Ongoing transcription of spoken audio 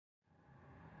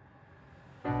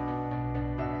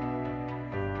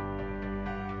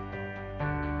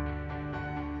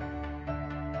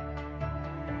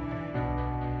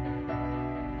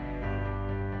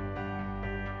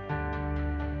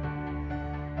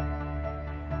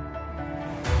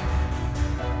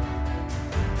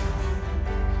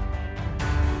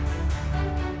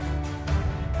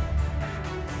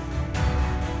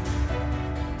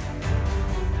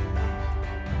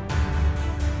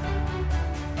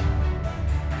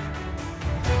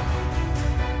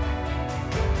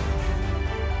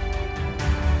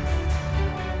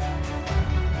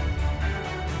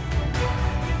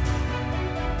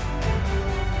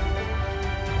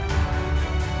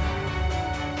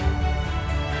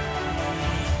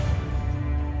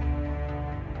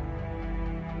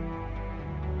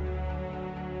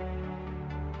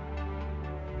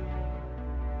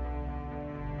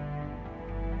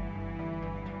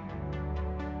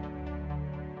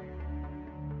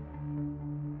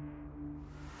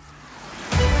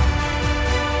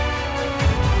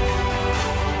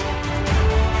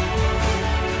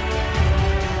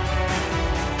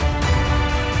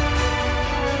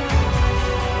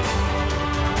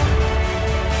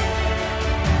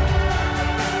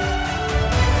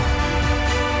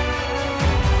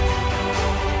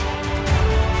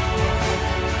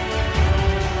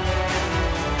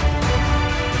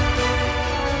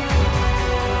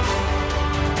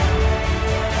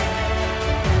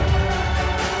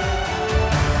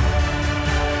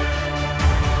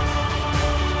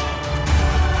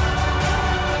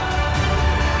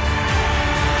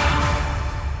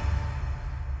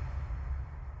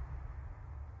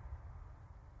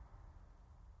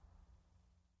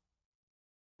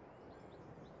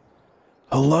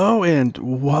Hello and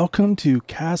welcome to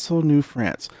Castelnaud,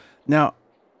 France. Now,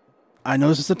 I know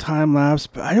this is a time lapse,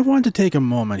 but I wanted to take a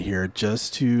moment here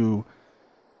just to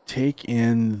take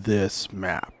in this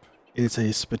map. It's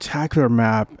a spectacular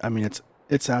map. I mean,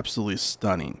 it's absolutely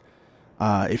stunning.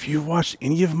 If you've watched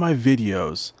any of my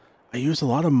videos, I use a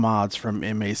lot of mods from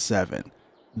MA7.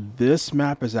 This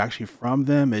map is actually from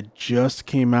them. It just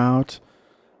came out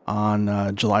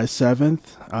on July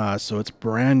 7th, so it's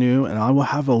brand new, and I will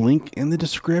have a link in the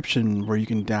description where you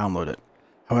can download it.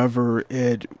 However,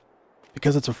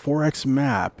 because it's a 4x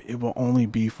map, it will only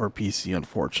be for PC,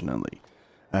 unfortunately.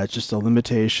 It's just a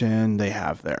limitation they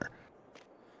have there.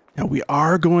 Now, we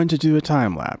are going to do a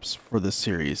time lapse for this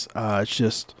series. It's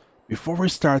just, before we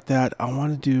start that, I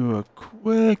want to do a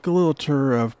quick little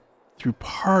tour through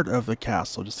part of the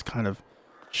castle, just to kind of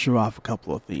show off a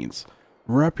couple of things.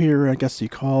 We're up here, I guess you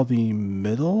call the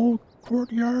middle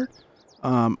courtyard.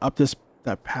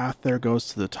 That path there goes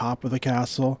to the top of the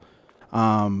castle.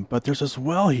 But there's this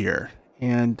well here.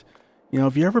 And, you know,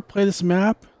 if you ever play this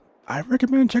map, I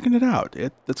recommend checking it out.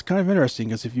 It's kind of interesting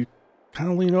because if you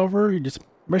kind of lean over, you just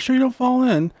make sure you don't fall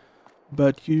in.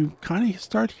 But you kind of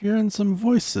start hearing some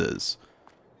voices,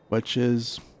 which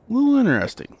is a little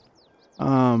interesting.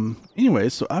 Anyway,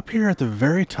 so up here at the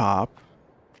very top,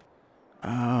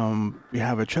 we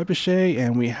have a trebuchet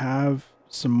and we have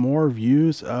some more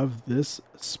views of this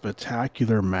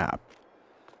spectacular map.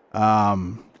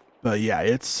 But yeah,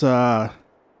 it's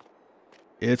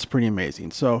pretty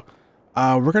amazing. So,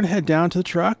 we're going to head down to the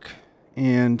truck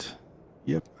and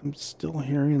yep, I'm still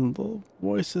hearing little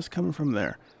voices coming from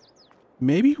there.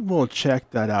 Maybe we'll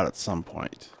check that out at some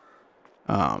point.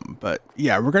 But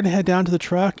yeah, we're going to head down to the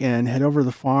truck and head over to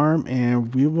the farm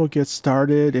and we will get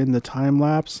started in the time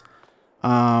lapse.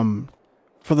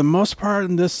 For the most part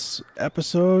in this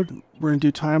episode, we're going to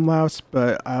do time lapse,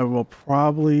 but I will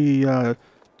probably, do a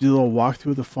little walk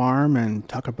through the farm and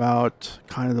talk about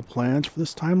kind of the plans for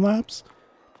this time lapse.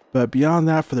 But beyond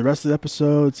that, for the rest of the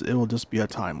episodes, it will just be a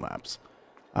time lapse.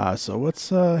 So let's,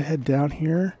 head down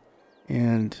here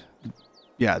and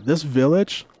yeah, this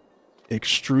village,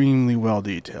 extremely well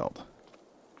detailed.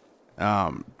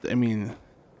 I mean,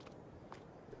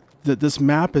 this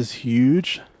map is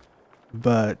huge,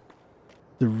 but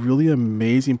the really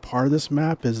amazing part of this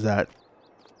map is that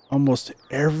almost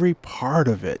every part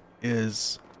of it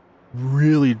is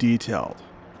really detailed.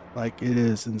 Like, it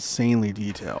is insanely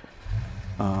detailed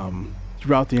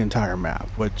throughout the entire map,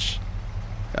 which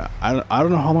I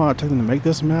don't know how long it took them to make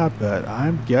this map, but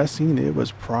I'm guessing it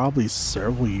was probably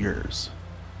several years.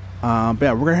 But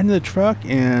yeah, we're gonna head into the truck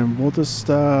and we'll just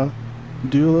do a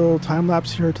little time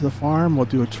lapse here to the farm. We'll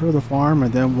do a tour of the farm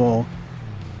and then we'll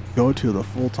go to the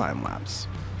full time lapse.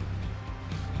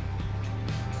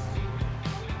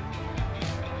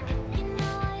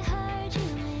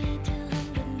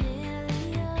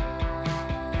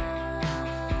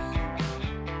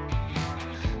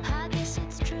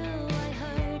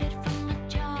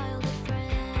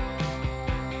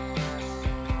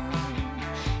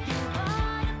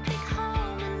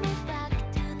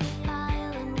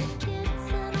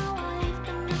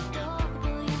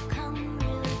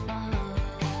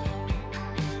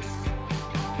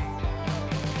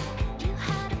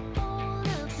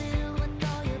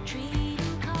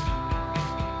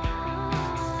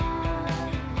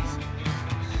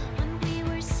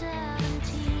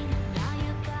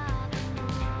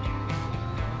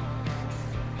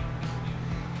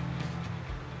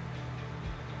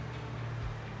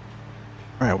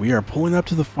 Alright, we are pulling up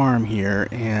to the farm here,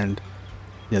 and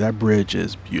yeah, that bridge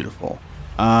is beautiful.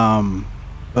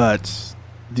 But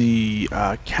the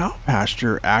cow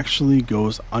pasture actually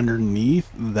goes underneath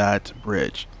that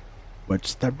bridge,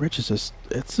 which that bridge is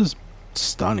it's just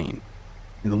stunning.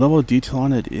 And the level of detail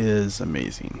on it is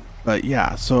amazing. But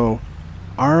yeah, so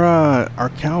our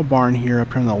cow barn here up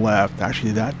here on the left,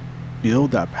 actually that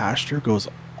field, that pasture goes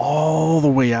all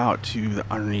the way out to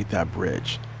underneath that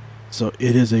bridge. So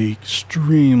it is a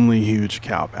extremely huge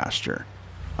cow pasture.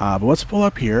 But let's pull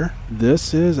up here.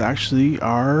 This is actually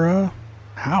our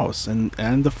house and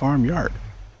the farmyard.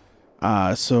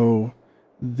 So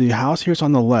the house here is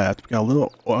on the left. We got a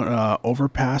little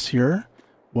overpass here,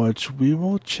 which we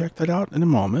will check that out in a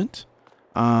moment.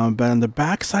 But on the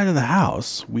back side of the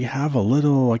house, we have a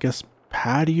little, I guess,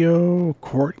 patio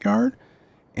courtyard.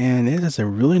 And it is a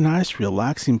really nice,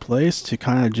 relaxing place to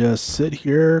kind of just sit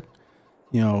here,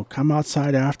 you know, come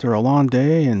outside after a long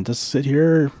day and just sit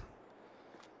here,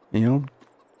 you know,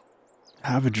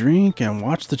 have a drink and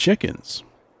watch the chickens.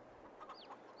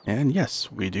 And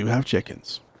yes, we do have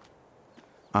chickens.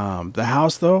 The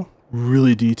house though,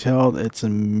 really detailed. It's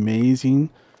amazing.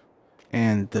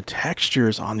 and the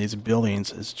textures on these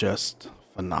buildings is just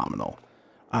phenomenal.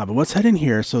 But let's head in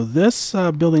here. So this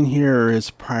building here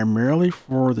is primarily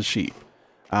for the sheep.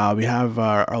 We have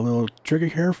our little trigger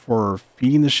here for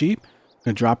feeding the sheep. We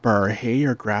can drop our hay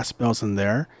or grass bales in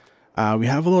there. We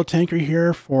have a little tanker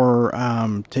here for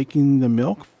taking the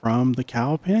milk from the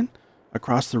cow pen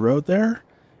across the road there.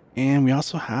 And we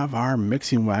also have our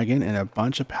mixing wagon and a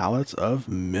bunch of pallets of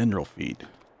mineral feed.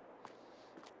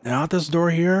 Now out this door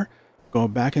here, go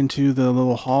back into the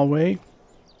little hallway.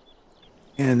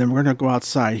 And then we're going to go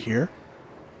outside here.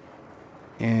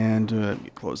 And let me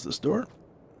close this door.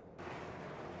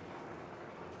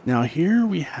 Now here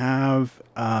we have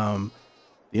the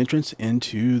entrance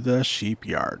into the sheep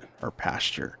yard or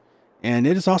pasture. And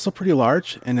it is also pretty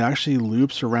large, and it actually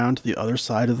loops around to the other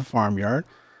side of the farmyard.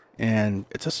 And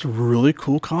it's just a really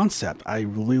cool concept. I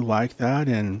really like that.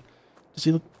 And just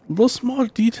little small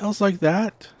details like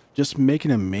that just make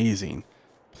it amazing.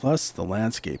 Plus the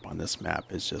landscape on this map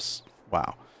is just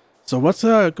wow. So let's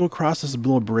go across this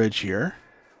little bridge here.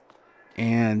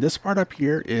 And this part up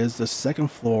here is the second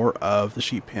floor of the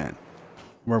sheep pen,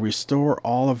 where we store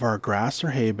all of our grass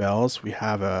or hay bales. We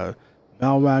have a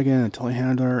bale wagon, a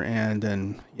telehandler, and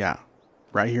then, yeah,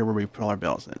 right here where we put all our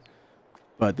bales in.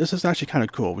 But this is actually kind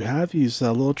of cool. We have these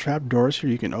little trap doors here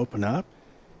you can open up,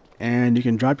 and you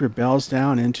can drop your bales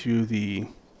down into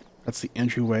that's the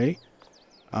entryway.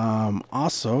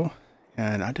 Also,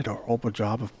 and I did a horrible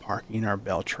job of parking our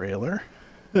bale trailer.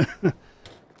 You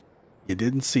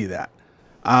didn't see that.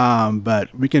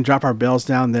 But we can drop our bales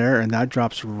down there, and that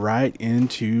drops right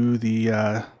into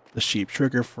the sheep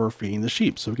trigger for feeding the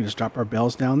sheep. So we can just drop our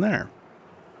bales down there.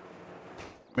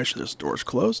 Make sure this door is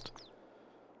closed.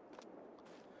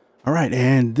 All right,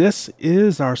 and this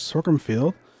is our sorghum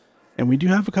field, and we do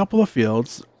have a couple of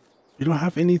fields. We don't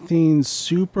have anything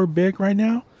super big right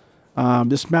now.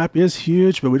 This map is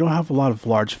huge, but we don't have a lot of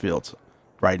large fields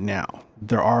right now.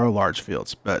 There are large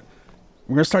fields, but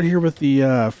we're going to start here with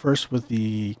the first with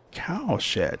the cow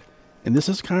shed. And this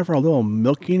is kind of our little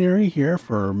milking area here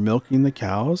for milking the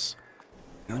cows.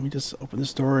 And let me just open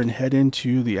this door and head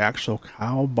into the actual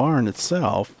cow barn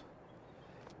itself.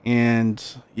 And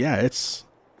yeah, it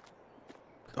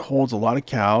holds a lot of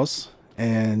cows,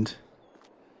 and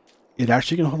it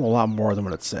actually can hold a lot more than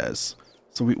what it says.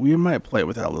 So we might play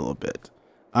with that a little bit.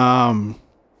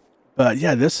 But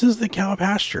yeah, this is the cow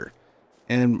pasture.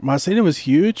 And when I say it was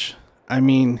huge, I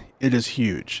mean, it is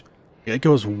huge. It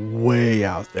goes way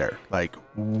out there, like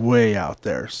way out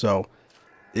there. So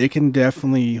it can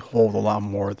definitely hold a lot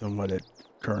more than what it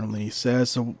currently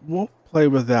says. So we'll play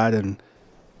with that and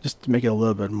just to make it a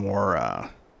little bit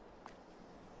more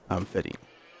fitting.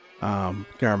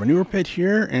 Got our manure pit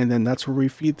here, and then that's where we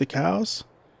feed the cows.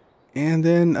 And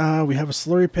then we have a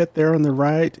slurry pit there on the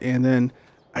right. And then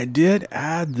I did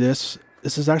add this.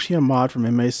 This is actually a mod from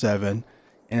MA7.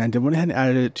 And I did went ahead and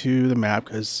added it to the map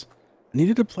because I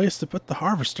needed a place to put the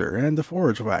harvester and the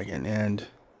forage wagon. And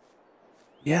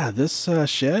yeah, this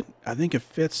shed, I think it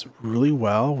fits really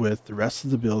well with the rest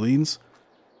of the buildings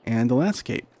and the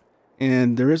landscape.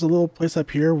 And there is a little place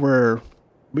up here where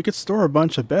we could store a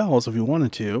bunch of bales if we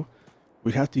wanted to.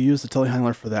 We'd have to use the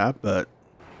telehandler for that,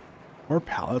 or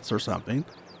pallets or something.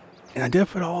 And I did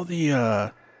put all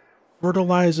the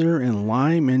fertilizer and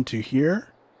lime into here.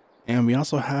 And we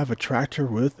also have a tractor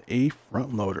with a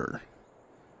front loader.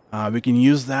 We can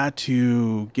use that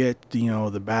to get,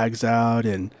 the bags out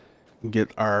and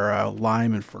get our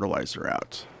lime and fertilizer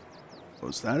out.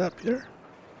 Close that up here.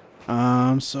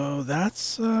 So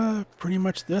that's pretty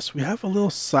much this. We have a little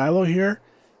silo here.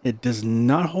 It does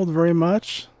not hold very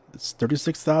much. It's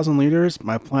 36,000 liters.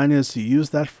 My plan is to use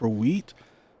that for wheat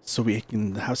so we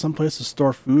can have some place to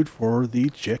store food for the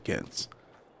chickens.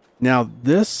 Now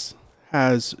this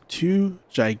has two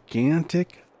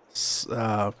gigantic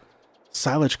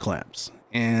silage clamps,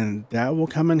 and that will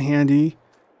come in handy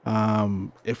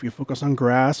if we focus on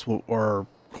grass or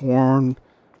corn.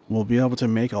 We'll be able to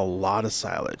make a lot of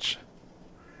silage.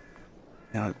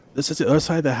 Now this is the other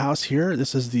side of the house here.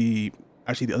 This is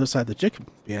actually the other side of the chicken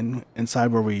pen, inside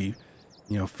where we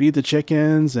feed the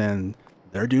chickens, and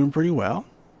they're doing pretty well.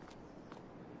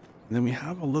 And then we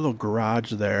have a little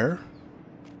garage there.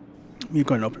 Let me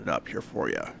go ahead and open it up here for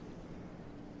you.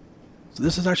 So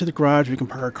this is actually the garage. We can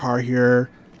park our car here.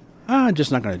 I'm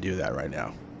just not going to do that right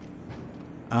now.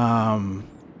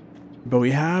 But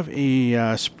we have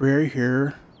a sprayer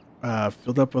here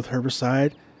filled up with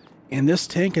herbicide. And this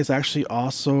tank is actually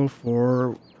also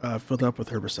for filled up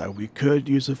with herbicide. We could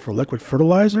use it for liquid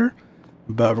fertilizer,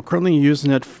 but we're currently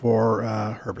using it for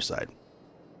herbicide.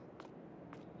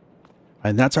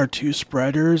 And that's our two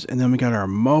spreaders. And then we got our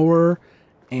mower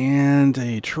and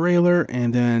a trailer,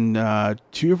 and then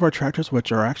 2 of our tractors,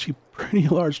 which are actually pretty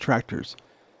large tractors.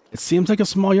 It seems like a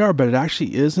small yard, but it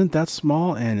actually isn't that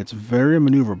small, and it's very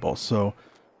maneuverable. So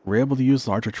we're able to use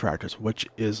larger tractors, which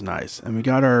is nice. And we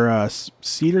got our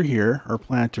seeder here, our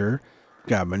planter. We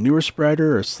got a manure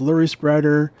spreader, a slurry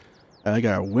spreader. I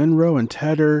got a windrow and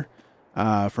tedder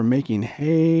for making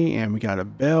hay, and we got a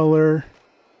baler.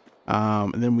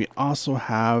 And then we also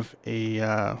have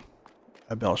a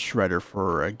bale shredder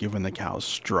for giving the cows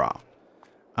straw.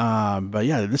 But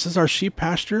yeah, this is our sheep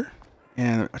pasture.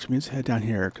 And actually, let's head down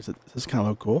here because this kind of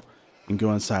look cool. You can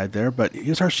go inside there, but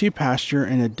here's our sheep pasture,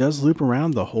 and it does loop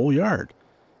around the whole yard.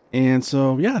 And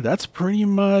so, yeah, that's pretty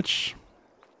much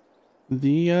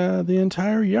the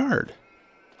entire yard.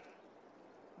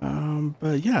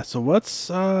 But yeah, so let's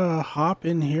hop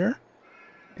in here,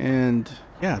 and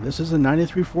yeah, this is a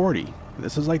 9340.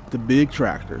 This is like the big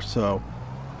tractor, so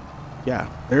yeah,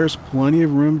 there's plenty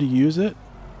of room to use it.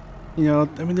 You know,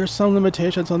 I mean, there's some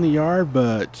limitations on the yard,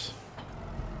 but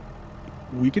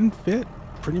we can fit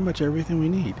pretty much everything we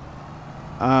need.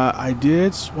 I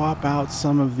did swap out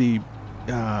some of the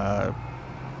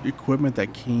equipment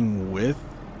that came with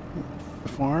the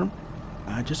farm,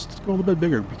 just to go a little bit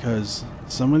bigger, because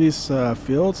some of these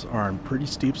fields are on pretty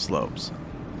steep slopes.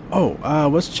 Oh,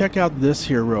 let's check out this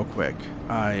here real quick.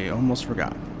 I almost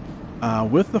forgot.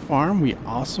 With the farm, we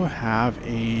also have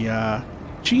a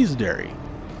cheese dairy,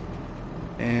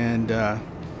 and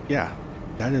yeah,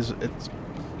 that just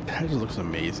looks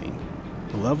amazing.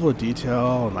 The level of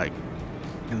detail, and like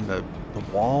in the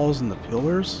walls and the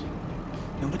pillars,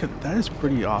 you know, look at that, is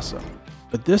pretty awesome.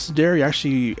 But this dairy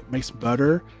actually makes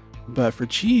butter, but for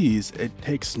cheese it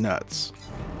takes nuts.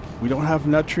 We don't have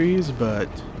nut trees, but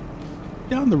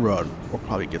down the road we'll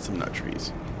probably get some nut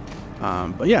trees.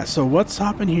 But yeah, so let's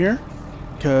hop in here,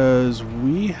 because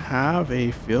we have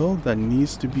a field that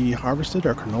needs to be harvested,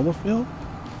 our canola field.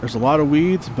 There's a lot of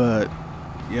weeds, but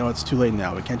you know, it's too late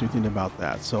now. We can't do anything about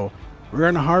that. So we're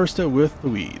going to harvest it with the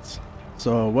weeds.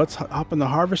 So let's hop in the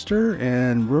harvester,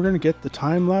 and we're going to get the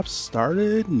time lapse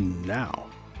started now.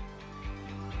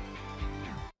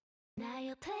 Now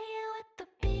you're playing with the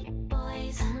big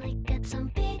boys. Finally got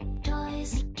some big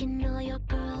toys. Making all your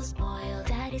girls spoiled.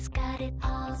 Daddy's got it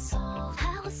all solved.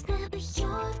 I was never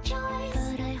your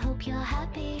choice, but I hope you're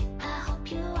happy. I hope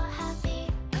you are happy.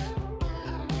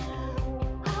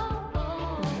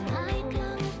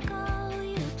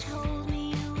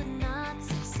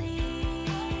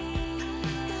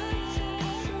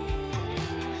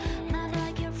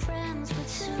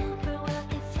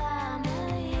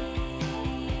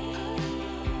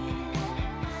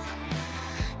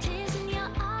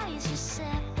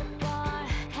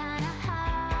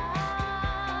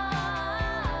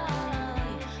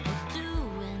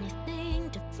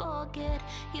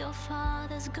 Your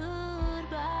father's goodbye.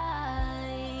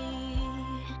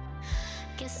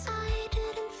 Guess I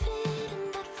didn't fit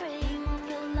in that frame of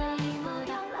your life, but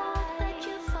I hope that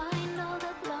you find all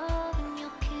that love in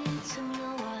your kids and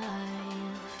your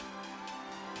wife.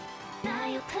 Now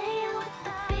you're playing with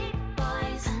the big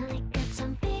boys. Finally got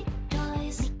some big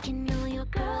toys. Making all your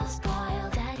girls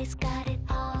spoiled. Daddy's got it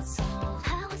all solved.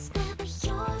 I was never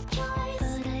your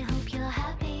choice, but I hope you're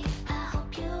happy. I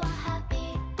hope you are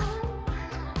happy.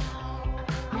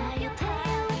 Now you're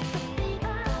playing with the big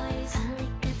boys. Finally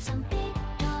got some big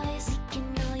toys.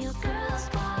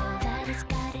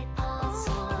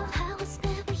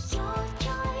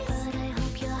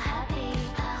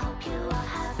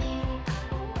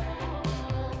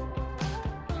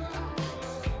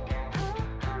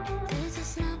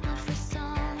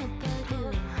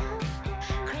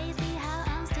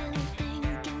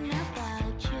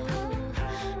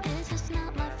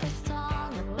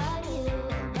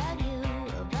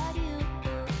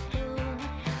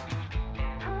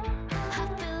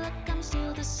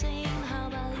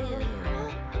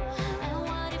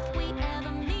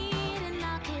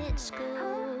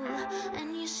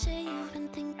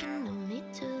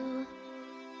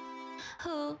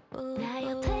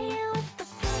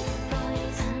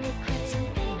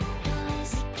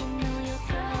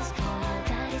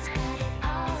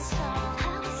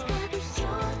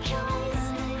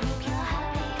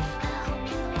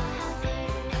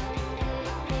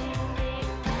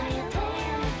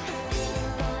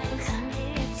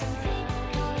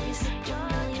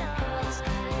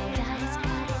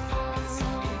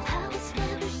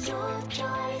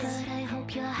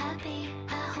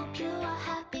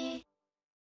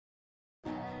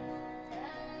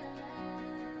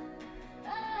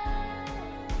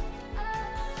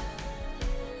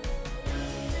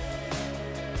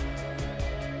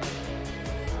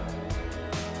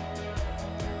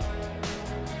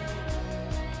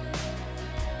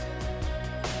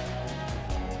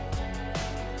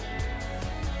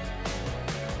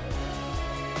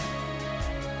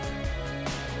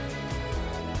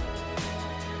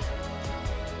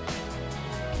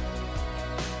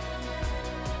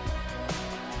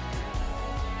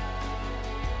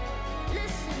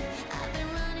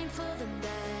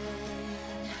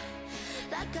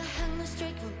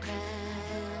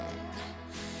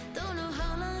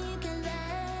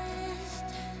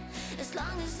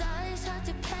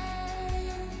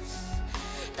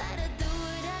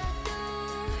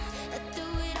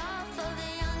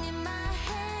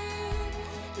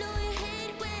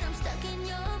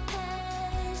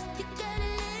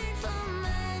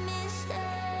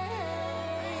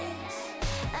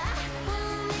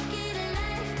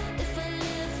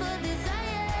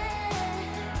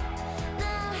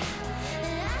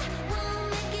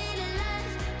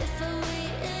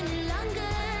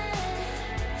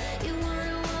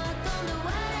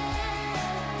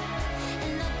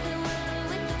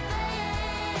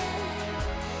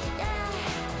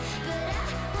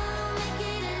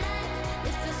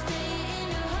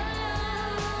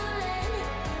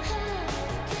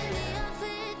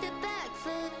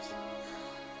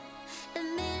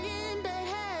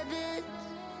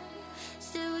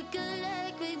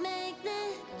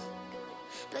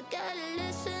 gotta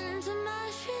listen to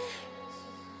my shit.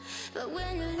 But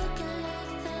when you're looking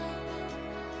like that,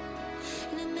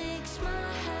 and it makes my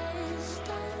head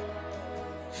stop,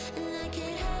 and I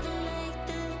can't have it like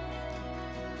that.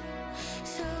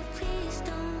 So please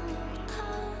don't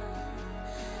call.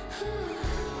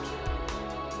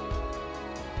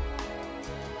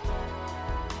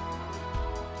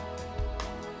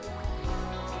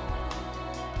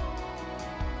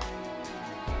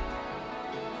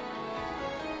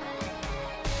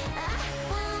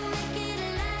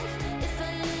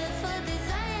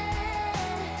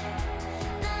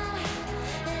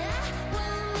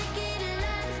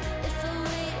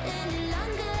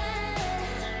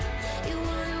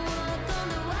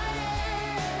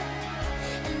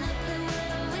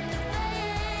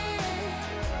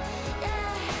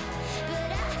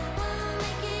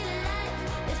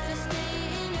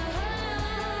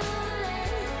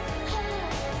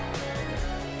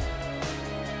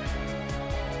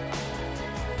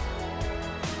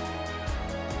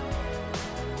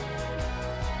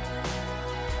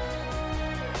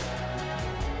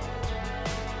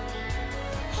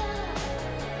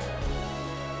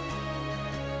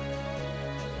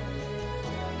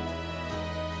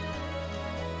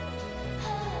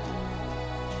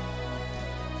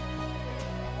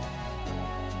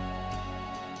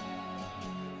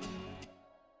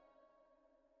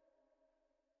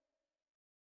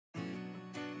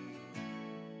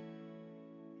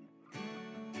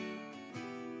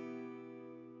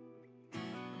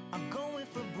 I'm going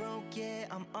for broke, yeah,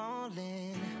 I'm all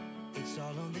in. It's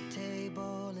all on the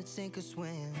table, let's sink or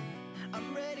swim.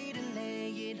 I'm ready to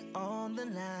lay it on the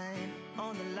line,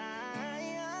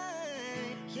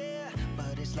 yeah.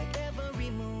 But it's like every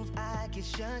move I get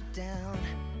shut down.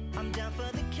 I'm down for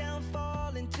the count,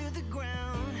 falling to the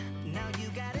ground. Now you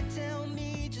gotta tell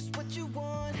me just what you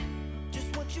want,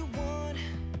 just what you want,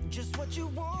 just what you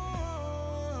want.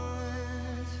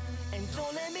 And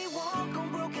don't let me walk on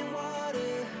broken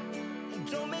water.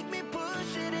 Don't make me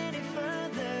push it any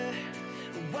further.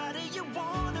 Why do you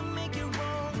wanna make it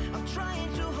wrong? I'm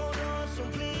trying to hold on, so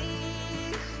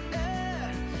please,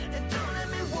 yeah. And don't let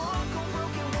me walk on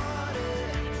broken water.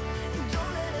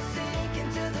 Don't let us sink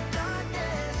into the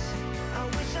darkness. I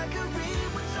wish I could read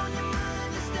what's on your mind.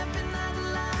 You're stepping out of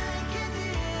line, can't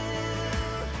do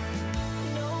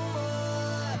no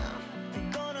more.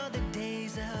 Gone are the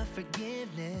days of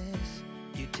forgiveness.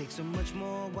 You take so much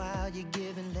more while you're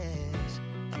giving less.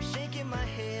 I'm shaking my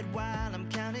head while I'm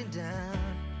counting down.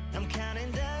 I'm counting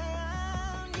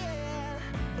down, yeah.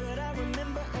 But I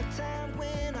remember a time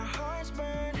when our hearts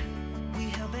burned. We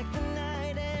held back the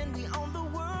night and we owned the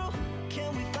world.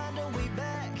 Can we find a way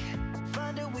back?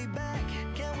 Find a way back.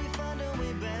 Can we find a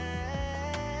way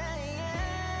back?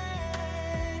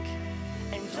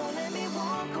 And don't let me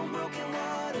walk on broken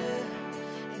water.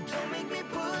 Don't make me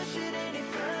push it any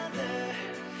further.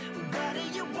 Why do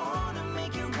you wanna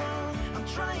make it wrong? I'm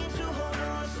trying to hold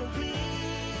on, so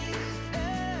please,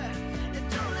 yeah. And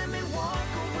don't let me walk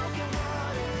on broken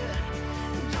water.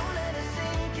 Don't let us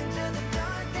sink into the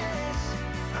darkness.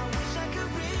 I wish I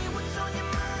could read what's on your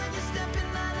mind. You're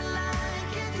stepping out of line,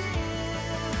 can't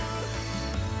deal.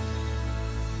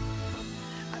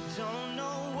 I don't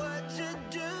know what to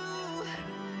do.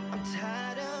 I'm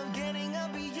tired of getting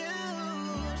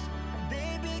abused.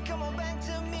 Baby, come on back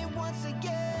to me once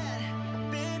again.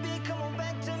 Baby, come on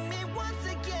back to me once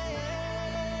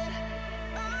again.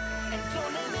 And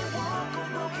don't let me walk on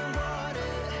broken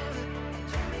water.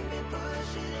 Don't make me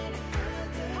push it any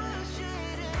further. Push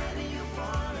it any you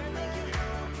fall and make it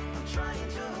wrong. I'm trying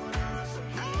to hold on, so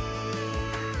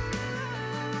please.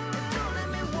 And don't let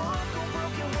me walk on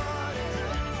broken water.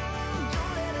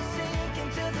 Don't let us sink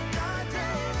into the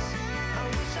darkness. I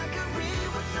wish I could read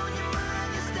what's on your mind.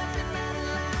 You're stepping out of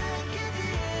line, can't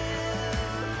deal.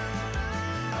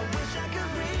 I wish I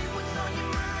could read what's on your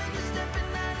mind. You're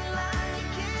stepping out of line,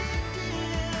 can't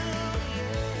deal.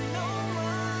 No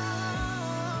more.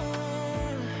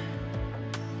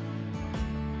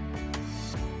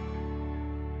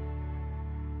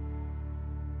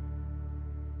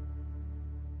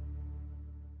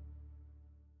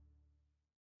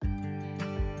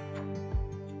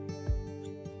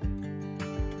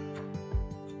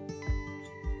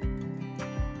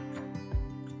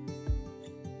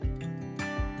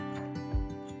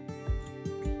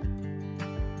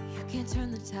 You can't turn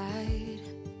the tide.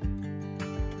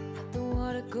 Let the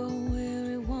water go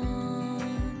where it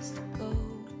wants to go.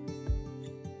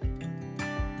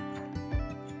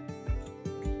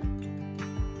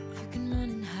 You can run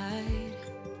and hide.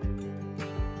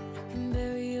 You can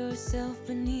bury yourself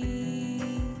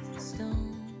beneath the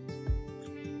stones.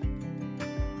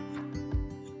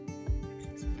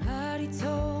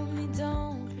 told me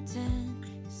don't pretend,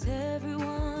 'cause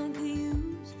everyone could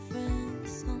use a friend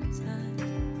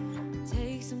sometimes.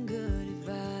 Take some good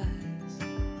advice.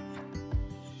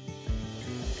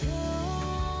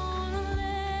 Don't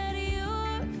let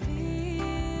your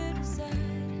fear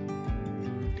decide.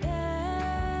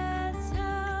 That's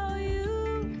how you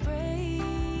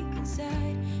break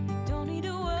inside. You don't need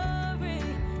to worry.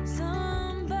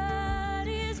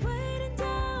 Somebody is waiting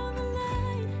down the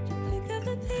line. You pick up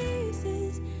the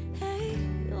pieces. Hey,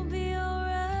 you'll be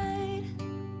alright.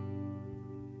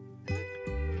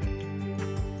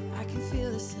 I can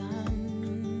feel the sun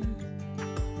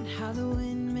and how the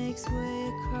wind makes way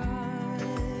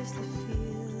across the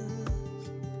fields.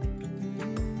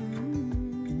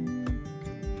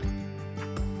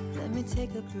 Let me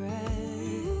take a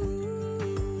breath.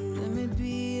 Let me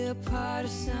be a part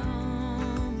of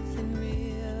something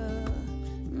real.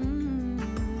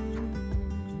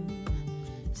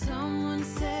 Someone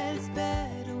said it's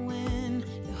better when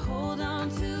you hold on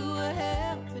to a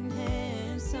helping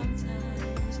hand.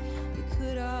 Sometimes we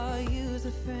could all use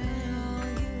a friend.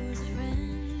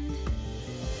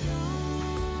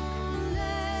 Don't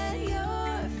let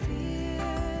your fear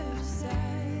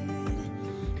decide.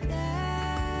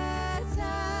 That's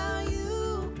how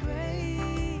you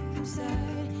break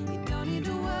inside. You don't need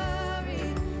to worry.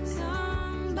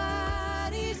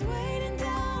 Somebody's waiting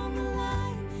down the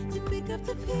line to pick up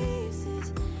the pieces.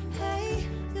 Hey,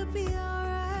 you'll be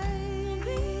alright.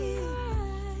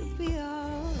 You'll be alright.